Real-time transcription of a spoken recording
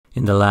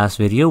In the last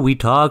video, we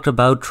talked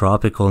about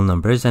tropical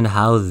numbers and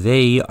how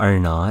they are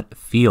not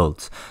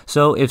fields.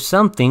 So if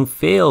something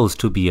fails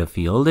to be a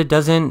field, it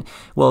doesn't,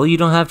 well, you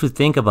don't have to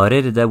think about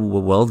it that,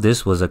 well,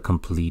 this was a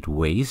complete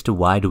waste.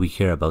 Why do we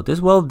care about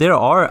this? Well, there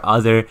are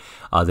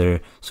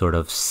other sort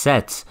of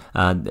sets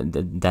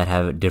that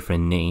have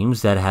different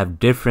names, that have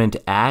different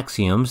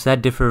axioms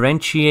that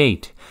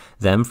differentiate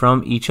them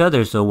from each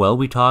other. So, well,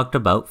 we talked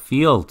about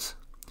fields.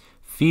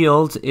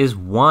 Fields is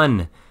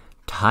one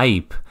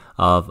type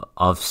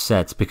of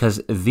sets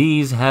because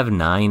these have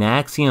 9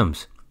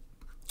 axioms.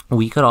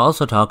 We could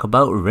also talk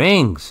about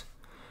rings.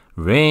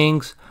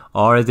 Rings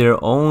are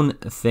their own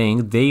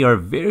thing. They are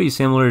very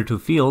similar to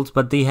fields,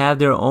 but they have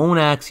their own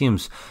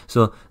axioms.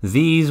 So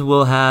these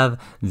will have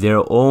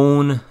their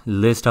own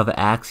list of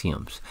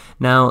axioms.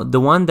 Now, the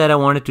one that I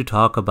wanted to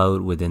talk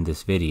about within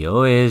this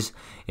video is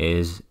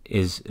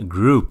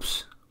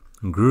groups.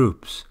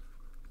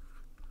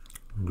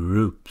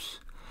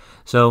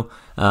 So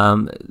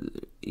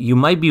you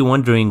might be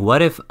wondering,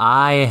 what if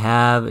I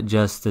have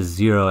just a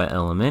 0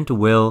 element?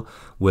 Will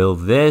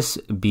this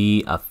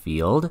be a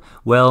field?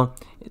 Well,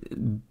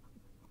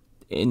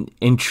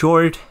 in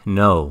short,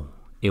 no,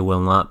 it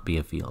will not be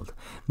a field.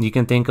 You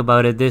can think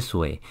about it this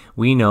way.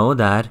 We know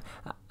that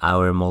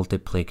our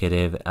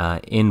multiplicative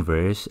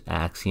inverse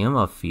axiom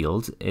of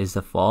fields is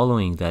the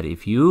following: that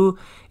if you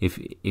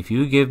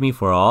give me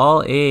for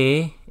all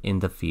A in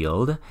the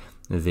field,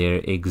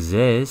 there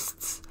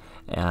exists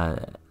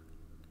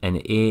an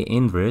A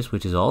inverse,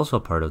 which is also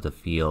part of the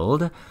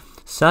field,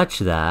 such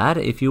that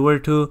if you were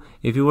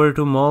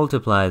to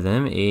multiply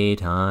them, A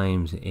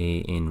times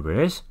A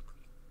inverse,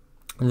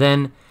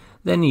 then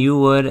you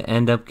would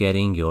end up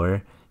getting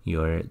your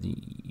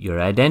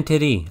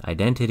identity,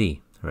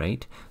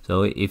 right?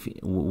 So if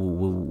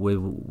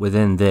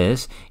within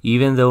this,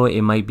 even though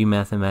it might be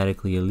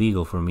mathematically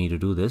illegal for me to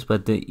do this,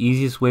 but the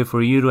easiest way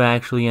for you to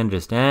actually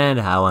understand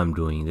how I'm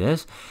doing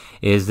this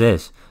is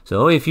this.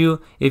 So if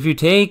you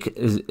take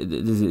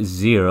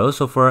 0,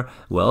 so for,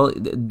 well,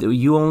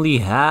 you only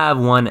have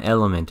one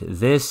element.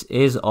 This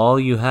is all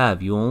you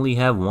have. You only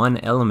have one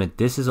element.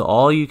 This is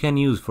all you can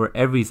use for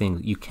everything.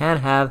 You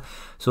can't have,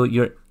 so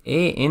your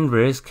A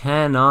inverse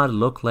cannot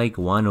look like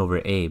 1 over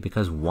A,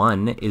 because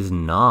 1 is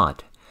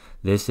not.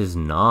 This is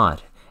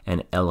not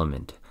an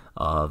element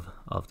of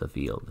the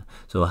field.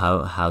 So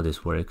how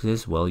this works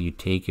is, well, you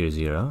take your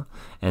 0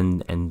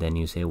 and then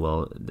you say,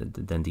 well,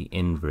 then the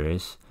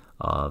inverse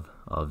of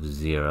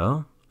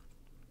 0,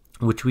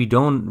 which we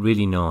don't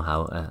really know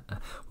how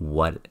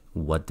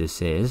what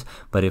this is,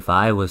 but if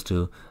I was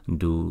to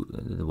do,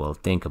 well,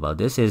 think about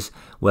this, is,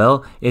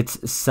 well,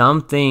 it's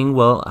something.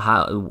 Well,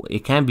 how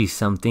it can be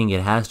something,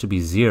 it has to be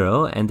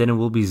 0, and then it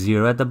will be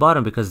 0 at the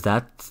bottom, because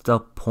that's the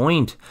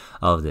point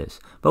of this.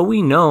 But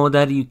we know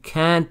that you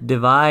can't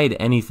divide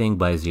anything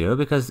by 0,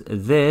 because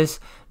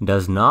this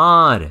does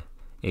not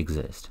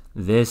exist.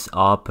 This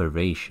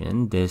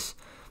operation, this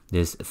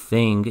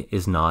thing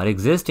is not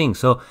existing.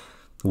 So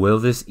will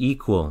this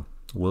equal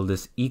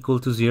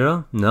to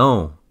 0?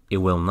 No, it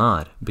will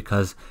not,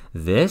 because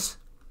this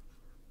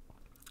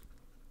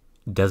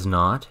does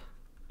not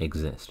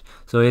exist.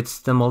 So it's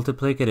the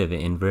multiplicative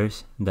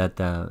inverse that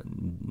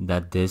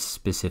this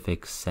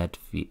specific set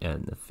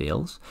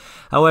fails.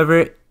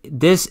 However,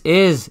 this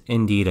is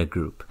indeed a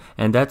group,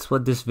 and that's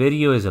what this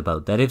video is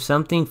about. That if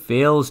something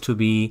fails to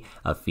be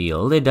a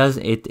field, it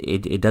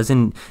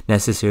doesn't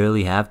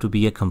necessarily have to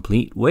be a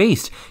complete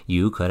waste.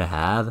 You could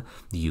have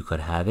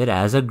it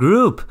as a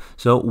group.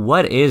 So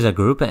what is a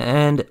group,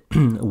 and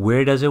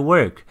where does it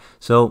work?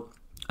 So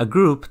a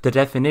group, the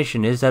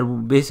definition is that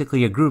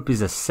basically a group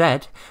is a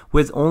set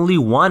with only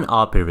one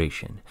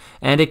operation,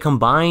 and it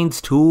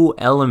combines 2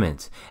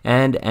 elements.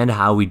 And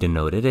how we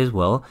denote it is,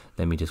 well,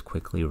 let me just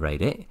quickly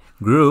write it.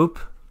 Group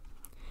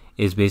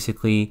is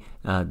basically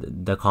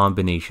the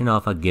combination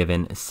of a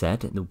given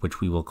set,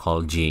 which we will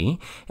call G,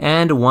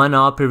 and one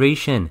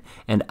operation.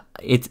 And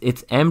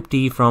it's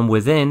empty from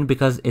within,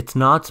 because it's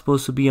not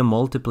supposed to be a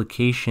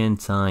multiplication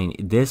sign.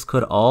 This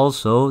could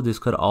also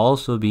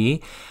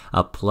be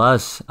a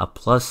plus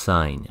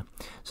sign.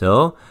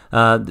 So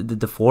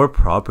the 4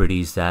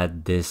 properties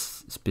that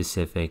this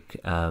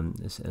specific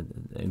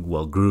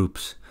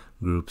groups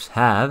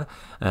have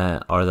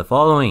are the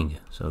following.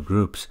 So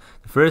groups,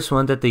 the first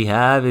one that they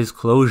have is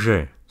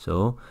closure.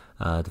 So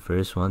the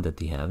first one that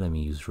they have, let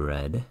me use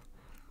red.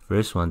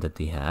 First one that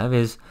they have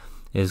is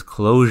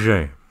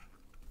closure.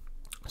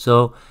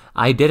 So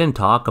I didn't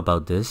talk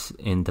about this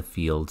in the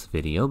fields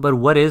video, but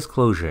what is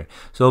closure?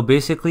 So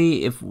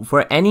basically, if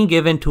for any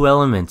given 2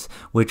 elements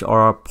which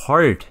are a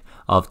part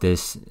of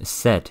this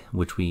set,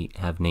 which we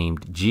have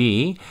named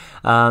G,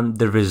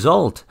 the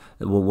result,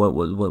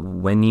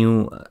 when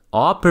you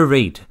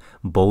operate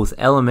both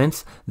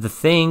elements, the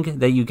thing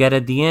that you get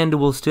at the end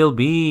will still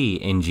be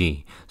in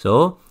G.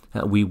 So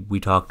we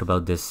talked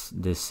about this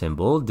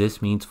symbol.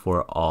 This means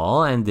for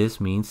all, and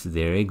this means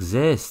there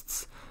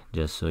exists.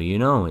 Just so you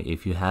know,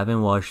 if you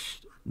haven't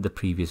watched the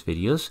previous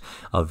videos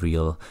of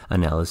real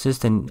analysis,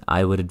 then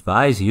I would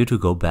advise you to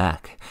go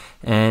back.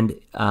 And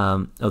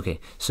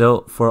okay,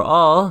 so for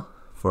all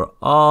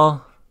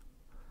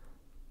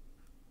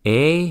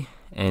A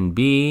and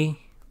B,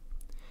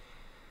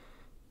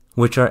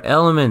 which are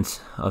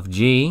elements of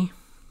G,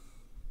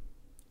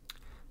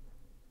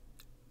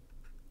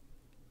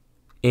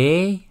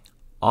 A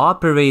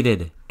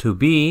operated to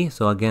B,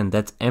 so again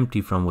that's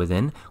empty from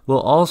within,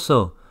 will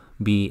also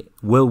be,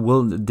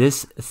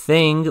 this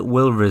thing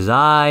will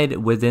reside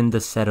within the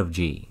set of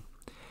G.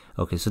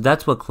 Okay, so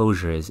that's what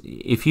closure is.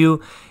 If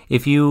you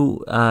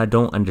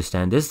don't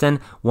understand this, then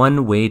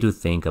one way to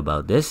think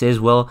about this is,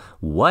 well,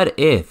 what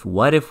if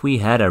we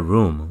had a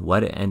room,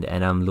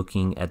 and I'm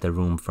looking at the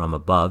room from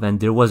above, and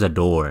there was a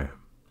door.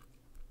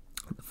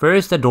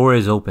 First, the door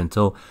is open,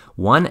 so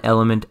one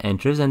element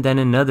enters and then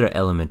another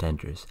element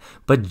enters.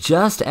 But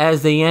just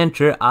as they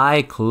enter,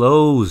 I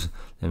close.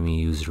 Let me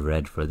use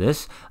red for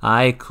this.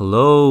 I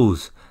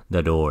close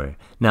the door.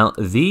 Now,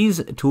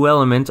 these two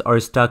elements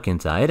are stuck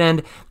inside,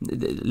 and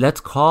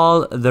let's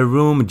call the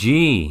room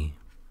G.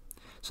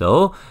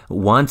 So,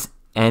 once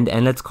and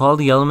let's call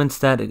the elements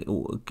that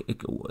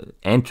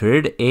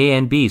entered A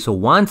and B. So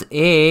once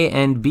A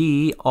and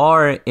B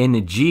are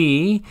in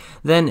G,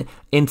 then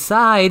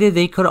inside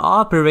they could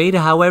operate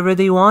however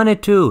they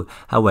wanted to.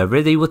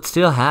 However, they would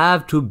still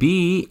have to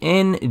be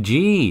in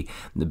G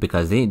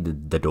because the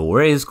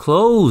door is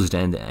closed,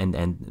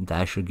 and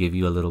that should give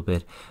you a little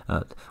bit,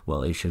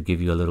 well, it should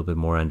give you a little bit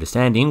more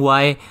understanding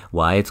why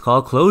it's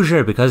called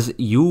closure, because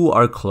you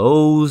are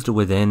closed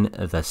within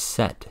the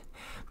set.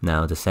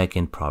 Now, the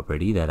second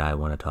property that I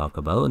want to talk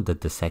about,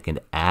 the second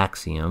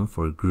axiom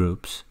for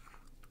groups,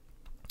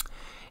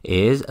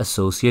 is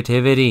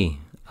associativity.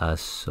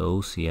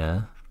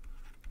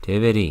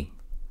 Associativity.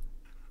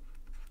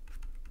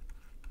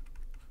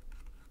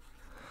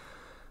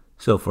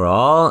 So for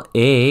all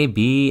A,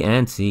 B,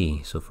 and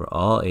C, so for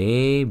all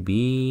A,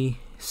 B,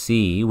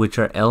 C, which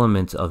are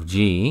elements of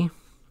G,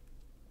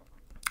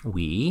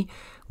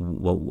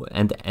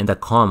 and the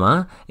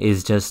comma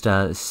is just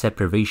a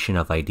separation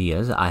of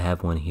ideas. I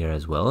have one here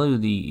as well.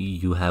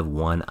 You have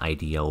one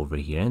idea over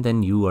here, and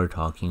then you are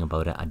talking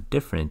about a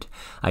different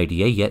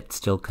idea, yet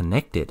still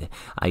connected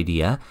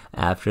idea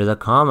after the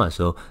comma.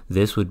 So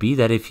this would be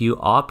that if you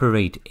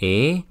operate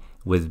A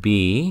with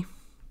B,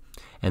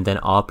 and then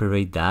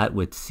operate that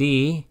with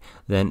C,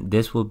 then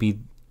this will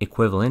be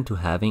equivalent to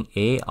having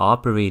A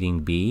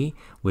operating B,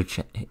 which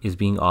is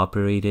being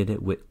operated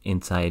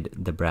inside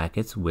the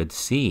brackets with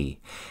C.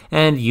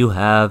 And you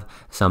have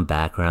some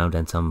background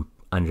and some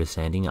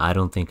understanding. I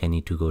don't think I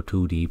need to go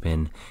too deep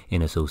in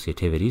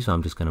associativity, so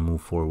I'm just going to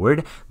move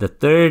forward. The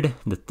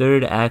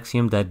third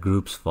axiom that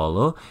groups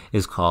follow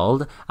is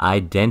called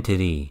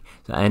identity.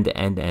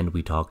 And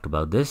we talked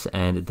about this,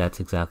 and that's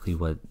exactly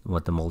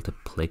what the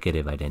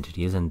multiplicative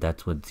identity is, and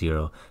that's what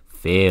 0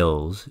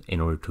 fails in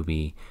order to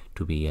be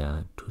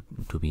a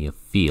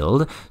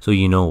field. So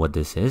you know what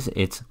this is.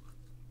 It's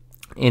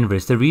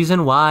inverse. The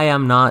reason why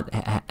I'm not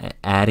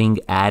adding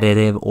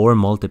additive or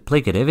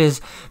multiplicative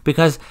is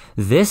because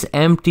this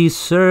empty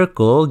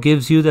circle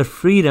gives you the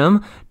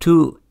freedom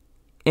to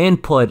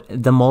input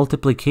the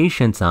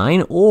multiplication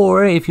sign,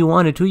 or if you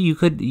wanted to, you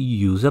could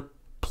use a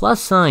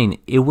plus sign.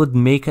 It would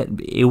make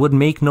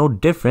no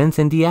difference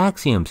in the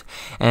axioms.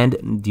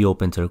 And the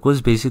open circle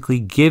is basically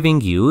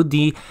giving you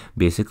the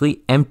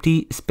basically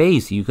empty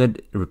space. You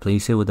could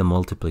replace it with a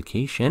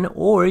multiplication,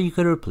 or you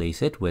could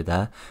replace it with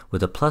a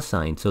plus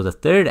sign. So the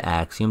third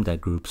axiom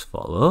that groups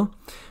follow,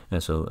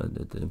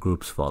 the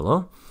groups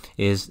follow,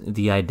 is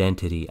the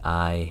identity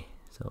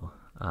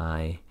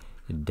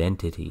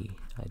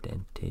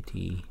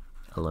identity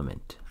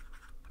element.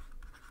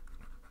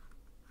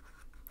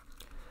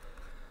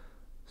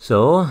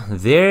 So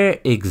there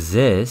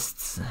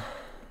exists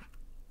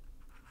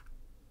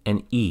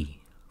an E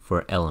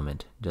for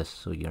element,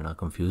 just so you're not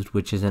confused,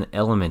 which is an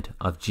element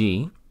of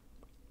G,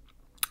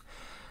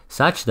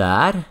 such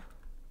that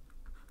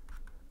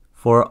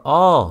for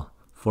all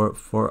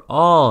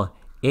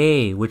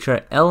A, which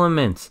are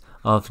elements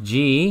of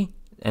G,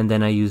 and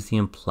then I use the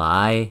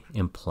imply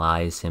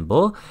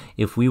symbol.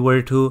 If we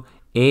were to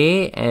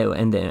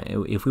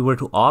if we were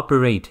to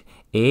operate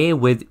A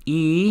with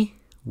E,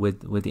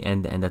 with the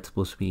end, and that's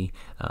supposed to be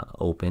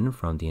open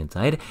from the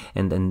inside,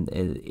 and then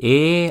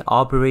A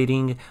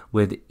operating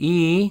with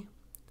E,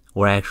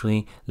 or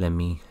actually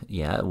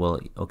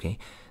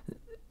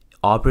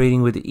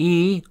operating with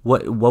E,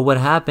 what would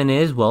happen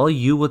is, well,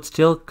 you would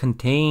still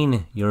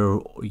contain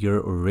your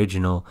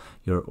original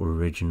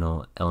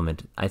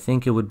element. I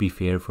think it would be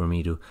fair for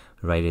me to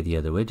write it the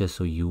other way, just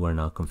so you are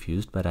not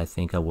confused, but I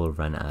think I will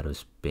run out of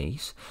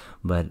space,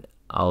 but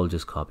I'll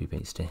just copy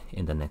paste it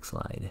in the next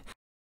slide.